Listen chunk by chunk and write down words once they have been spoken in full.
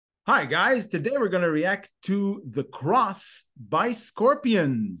Hi guys, today we're going to react to The Cross by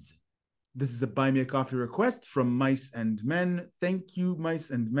Scorpions. This is a Buy Me a Coffee request from Mice and Men. Thank you,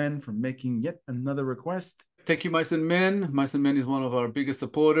 Mice and Men, for making yet another request. Thank you, Mice and Men. Mice and Men is one of our biggest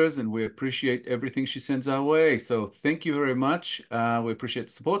supporters, and we appreciate everything she sends our way. So thank you very much. We appreciate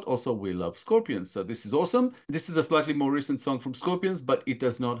the support. Also, we love Scorpions, so this is awesome. This is a slightly more recent song from Scorpions, but it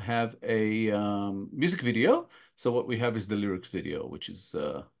does not have a music video. So what we have is the lyrics video, which is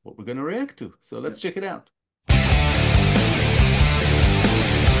what we're going to react to. So let's check it out.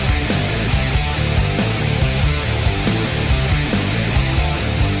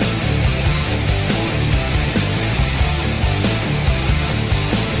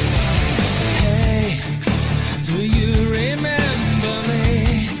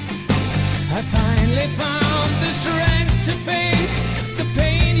 Finally found the strength to face the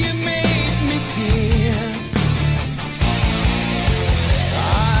pain you made me feel.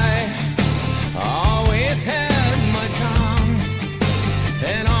 I always had my tongue,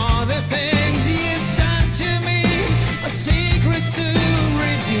 and all the things you've done to me are secrets to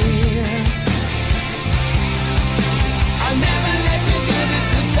reveal. I'll never let you do this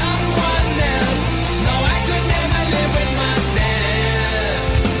to someone else. No, I could never live with myself.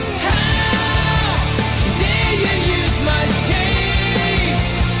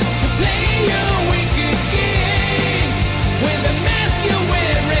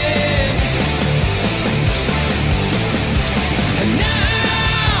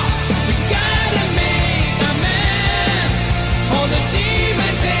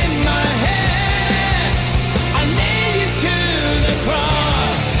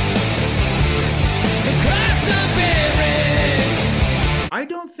 I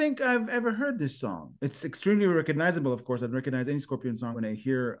don't think I've ever heard this song. It's extremely recognizable, of course. I'd recognize any Scorpion song when I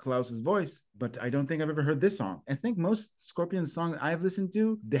hear Klaus's voice, but I don't think I've ever heard this song. I think most Scorpion songs I've listened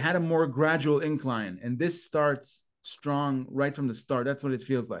to, they had a more gradual incline, and this starts strong right from the start. That's what it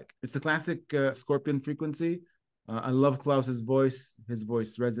feels like. It's the classic Scorpion frequency. I love Klaus's voice. His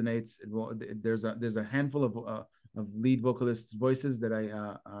voice resonates. There's a handful of lead vocalists' voices that I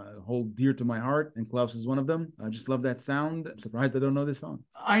hold dear to my heart, and Klaus is one of them. I just love that sound. I'm surprised I don't know this song.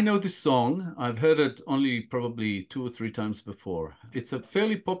 I know this song. I've heard it only probably 2 or 3 times before. It's a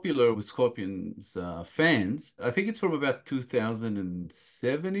fairly popular with Scorpions fans. I think it's from about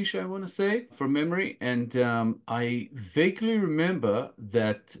 2007-ish, I want to say, from memory. And I vaguely remember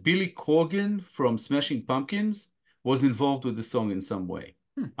that Billy Corgan from Smashing Pumpkins was involved with the song in some way.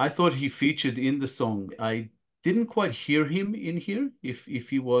 I thought he featured in the song. I didn't quite hear him in here. If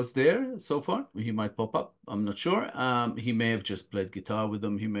he was there so far, he might pop up. I'm not sure. He may have just played guitar with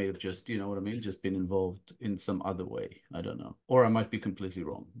them. He may have just, you know what I mean, just been involved in some other way. I don't know. Or I might be completely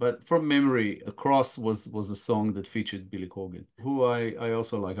wrong. But from memory, The Cross was a song that featured Billy Corgan, who I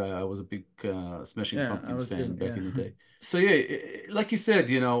also like. I was a big Smashing Pumpkins fan back in the day. So yeah, like you said,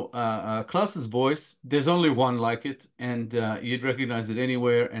 you know, Klaus's voice, there's only one like it, and you'd recognize it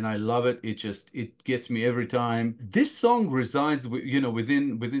anywhere, and I love it. It gets me every time. This song resides, you know,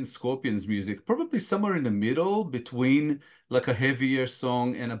 within Scorpions music, probably somewhere in the middle between like a heavier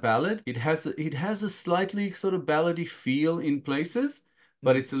song and a ballad. It has a slightly sort of ballady feel in places,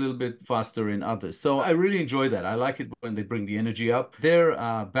 but it's a little bit faster in others. So I really enjoy that. I like it when they bring the energy up. Their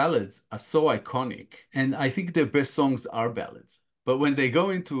ballads are so iconic, and I think their best songs are ballads. But when they go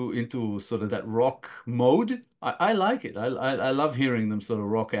into sort of that rock mode, I like it. I love hearing them sort of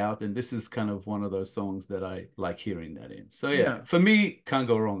rock out, and this is kind of one of those songs that I like hearing that in. So yeah, for me, can't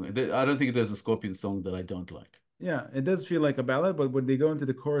go wrong. I don't think there's a Scorpion song that I don't like. Yeah, it does feel like a ballad, but when they go into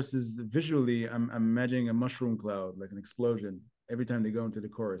the choruses, visually, I'm imagining a mushroom cloud, like an explosion. Every time they go into the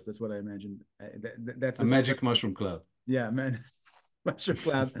chorus, that's what I imagined. That's a magic mushroom cloud. Yeah, man. Mushroom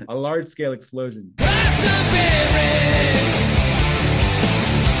cloud, a large-scale explosion.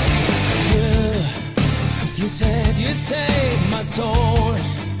 You said you'd save my soul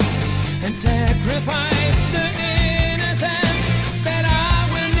and sacrifice the innocence that I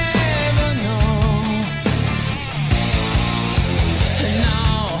will never know. And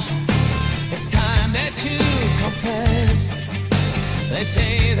now it's time that you confess. They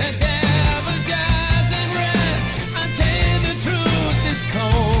say the devil doesn't rest until the truth is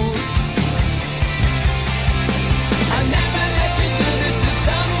told. I'll never let you do this to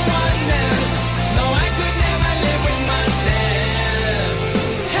someone else. No, I could never live with myself.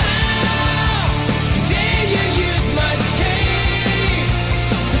 How dare you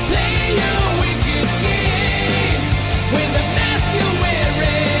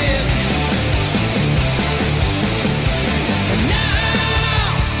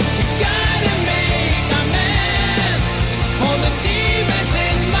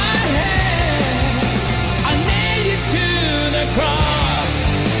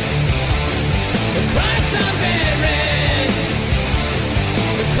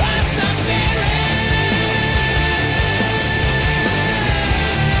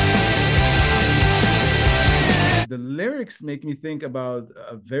lyrics make me think about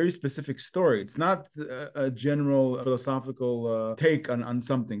a very specific story. It's not a general philosophical take on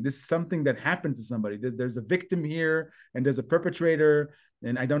something. This is something that happened to somebody. There's a victim here and there's a perpetrator,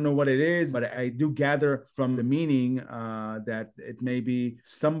 and I don't know what it is, but I do gather from the meaning that it may be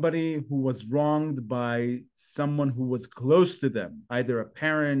somebody who was wronged by someone who was close to them, either a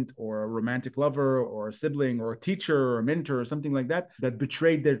parent or a romantic lover or a sibling or a teacher or a mentor or something like that, that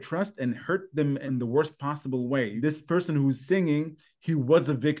betrayed their trust and hurt them in the worst possible way. This person who's singing, he was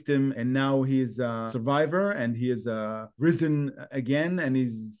a victim and now he's a survivor, and he is risen again, and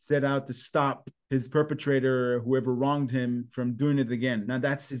he's set out to stop his perpetrator, whoever wronged him, from doing it again. Now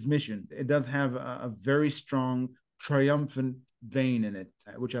that's his mission. It does have a very strong triumphant vein in it,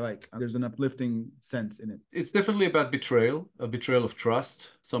 which I like. There's an uplifting sense in it. It's definitely about betrayal, a betrayal of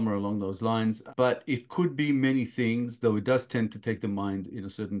trust, somewhere along those lines. But it could be many things, though it does tend to take the mind in a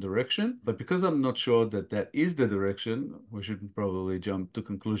certain direction. But because I'm not sure that that is the direction, we shouldn't probably jump to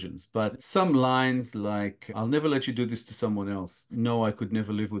conclusions. But some lines like, I'll never let you do this to someone else. No, I could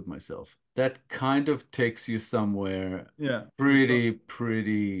never live with myself. That kind of takes you somewhere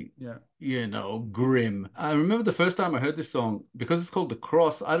pretty, you know, grim. I remember the first time I heard this song, because it's called The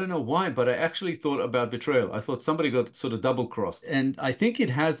Cross, I don't know why, but I actually thought about betrayal. I thought somebody got sort of double crossed. And I think it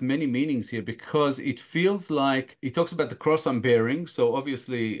has many meanings here, because it feels like it talks about the cross I'm bearing. So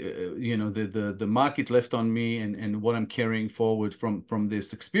obviously, you know, the mark it left on me and what I'm carrying forward from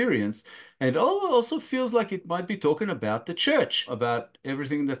this experience. And it also feels like it might be talking about the church, about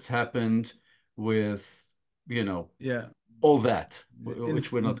everything that's happened with, you know, all that,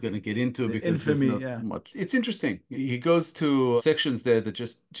 which we're not going to get into because there's not much. It's interesting. He goes to sections there that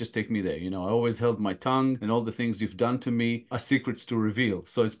just take me there. You know, I always held my tongue, and all the things you've done to me are secrets to reveal.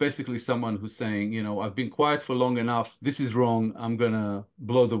 So it's basically someone who's saying, you know, I've been quiet for long enough. This is wrong. I'm going to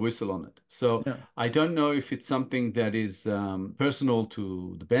blow the whistle on it. So I don't know if it's something that is personal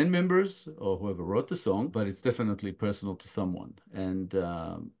to the band members or whoever wrote the song, but it's definitely personal to someone. And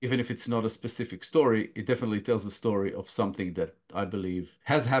even if it's not a specific story, it definitely tells a story of something that I believe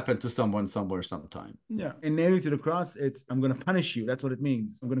has happened to someone somewhere sometime. Yeah. And nailing to the cross, it's, I'm going to punish you. That's what it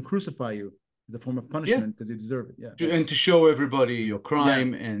means. I'm going to crucify you as a form of punishment because you deserve it. Yeah. And to show everybody your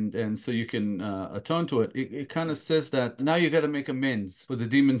crime and so you can atone to it. It kind of says that now you got to make amends for the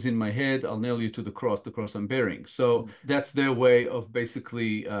demons in my head. I'll nail you to the cross I'm bearing. So that's their way of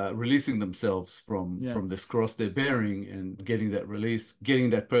basically releasing themselves from this cross they're bearing and getting that release, getting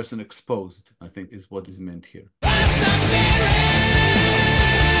that person exposed, I think is what is meant here.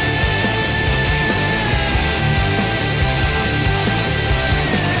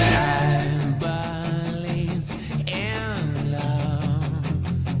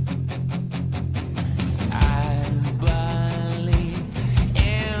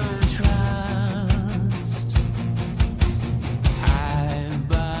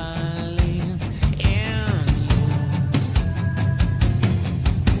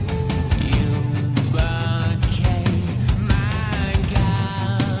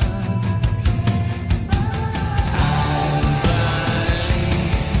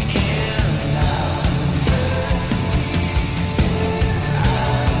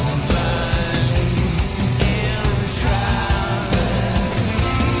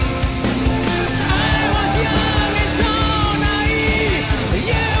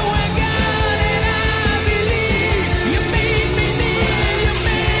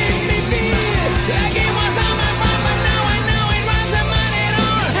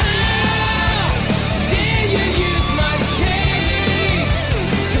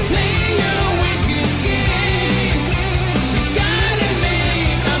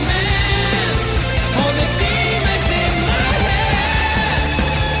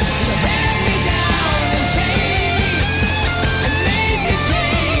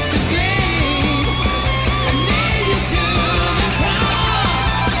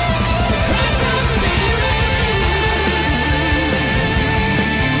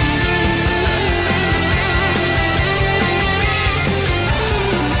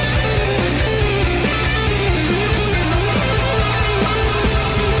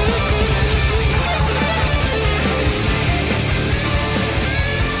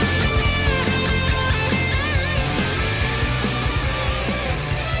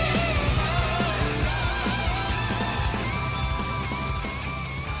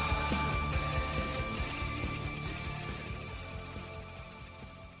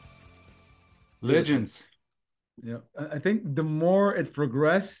 Legends. Yeah, I think the more it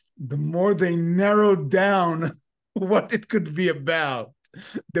progressed, the more they narrowed down what it could be about.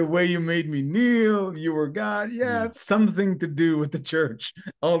 The way you made me kneel, you were God. Yeah, something to do with the church.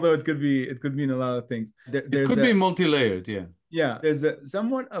 Although it could mean a lot of things. It could be multi-layered, yeah. Yeah, there's a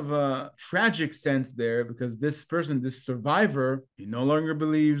somewhat of a tragic sense there because this person, this survivor, he no longer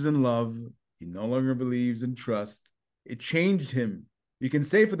believes in love. He no longer believes in trust. It changed him. You can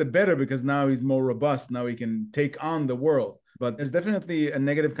say for the better because now he's more robust. Now he can take on the world. But there's definitely a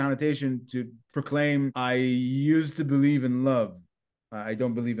negative connotation to proclaim, I used to believe in love. I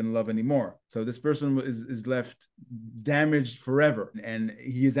don't believe in love anymore. So this person is left damaged forever. And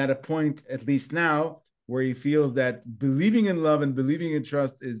he is at a point, at least now, where he feels that believing in love and believing in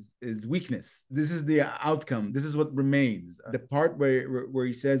trust is weakness. This is the outcome. This is what remains. The part where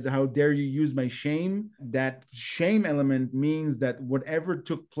he says, how dare you use my shame? That shame element means that whatever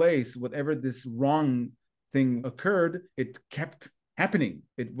took place, whatever this wrong thing occurred, it kept happening.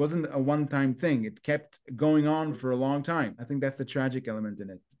 It wasn't a one-time thing. It kept going on for a long time. I think that's the tragic element in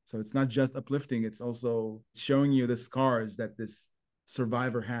it. So it's not just uplifting, it's also showing you the scars that this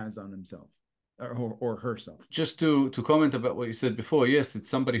survivor has on himself. Or herself. Just to comment about what you said before, yes, it's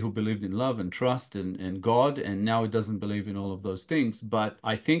somebody who believed in love and trust and God, and now it doesn't believe in all of those things. But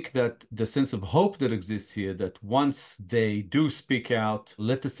I think that the sense of hope that exists here, that once they do speak out,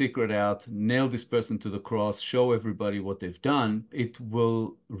 let the secret out, nail this person to the cross, show everybody what they've done, it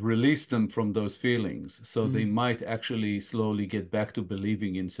will release them from those feelings. So they might actually slowly get back to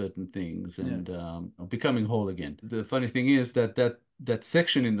believing in certain things and becoming whole again. The funny thing is that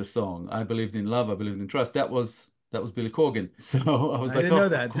section in the song, I believed in love, I believed in trust, that was Billy Corgan. So I was like,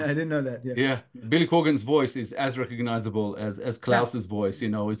 I didn't know that. Yeah. Billy Corgan's voice is as recognizable as Klaus's voice. You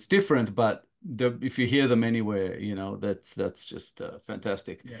know, it's different, but if you hear them anywhere, you know, that's just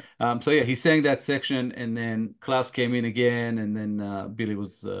fantastic. So yeah, he sang that section, and then Klaus came in again, and then Billy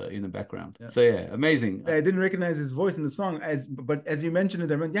was in the background. So yeah, amazing. I didn't recognize his voice in the song, but as you mentioned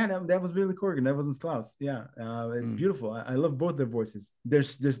it, I mean, that was Billy Corgan. That wasn't Klaus. Yeah, beautiful. I love both their voices.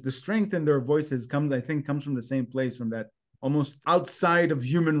 There's the strength in their voices comes from the same place, from that almost outside of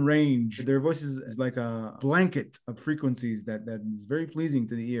human range. Their voices is like a blanket of frequencies that is very pleasing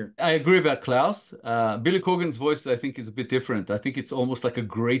to the ear. I agree about Klaus. Billy Corgan's voice, I think, is a bit different. I think it's almost like a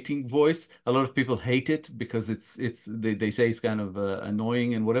grating voice. A lot of people hate it because they say it's kind of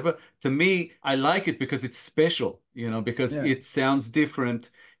annoying and whatever. To me, I like it because it's special, you know, because it sounds different.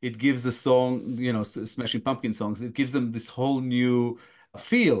 It gives a song, you know, Smashing Pumpkin songs, it gives them this whole new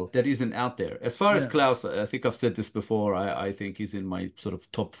feel that isn't out there. As far as Klaus, I think I've said this before, I think he's in my sort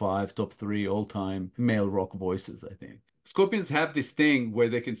of top 5, top 3 all-time male rock voices, I think. Scorpions have this thing where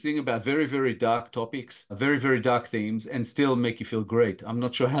they can sing about very, very dark topics, very, very dark themes, and still make you feel great. I'm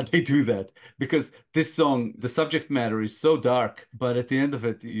not sure how they do that, because this song, the subject matter is so dark, but at the end of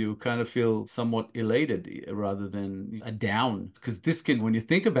it, you kind of feel somewhat elated rather than down. Because this can, when you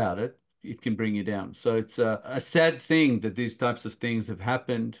think about it, it can bring you down. So it's a sad thing that these types of things have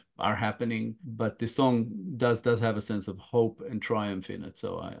happened, are happening, but this song does have a sense of hope and triumph in it.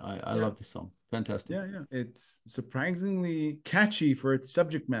 So I love this song. Fantastic. Yeah. It's surprisingly catchy for its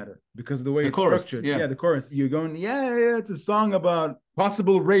subject matter because of the way it's chorus, structured. Yeah, the chorus. You're going, it's a song about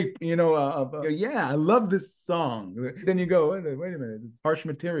possible rape, you know, I love this song. Then you go, wait a minute, it's harsh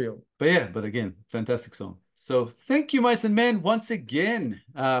material. But again, fantastic song. So thank you, Mice and Men, once again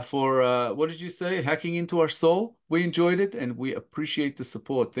for, what did you say, hacking into our soul. We enjoyed it, and we appreciate the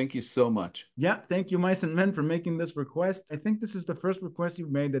support. Thank you so much. Yeah, thank you, Mice and Men, for making this request. I think this is the first request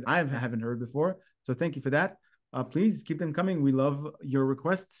you've made that I haven't heard before, so thank you for that. Please keep them coming. We love your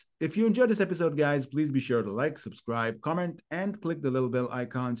requests. If you enjoyed this episode, guys, please be sure to like, subscribe, comment, and click the little bell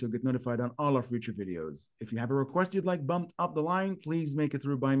icon so you'll get notified on all our future videos. If you have a request you'd like bumped up the line, please make it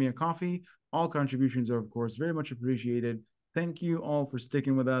through Buy Me a Coffee. All contributions are, of course, very much appreciated. Thank you all for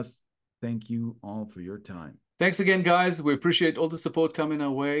sticking with us. Thank you all for your time. Thanks again, guys. We appreciate all the support coming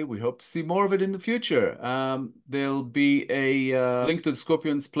our way. We hope to see more of it in the future. There'll be a link to the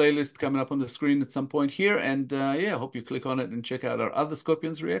Scorpions playlist coming up on the screen at some point here. And I hope you click on it and check out our other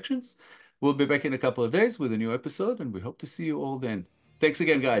Scorpions reactions. We'll be back in a couple of days with a new episode, and we hope to see you all then. Thanks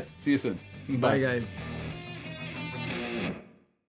again, guys. See you soon. Bye guys.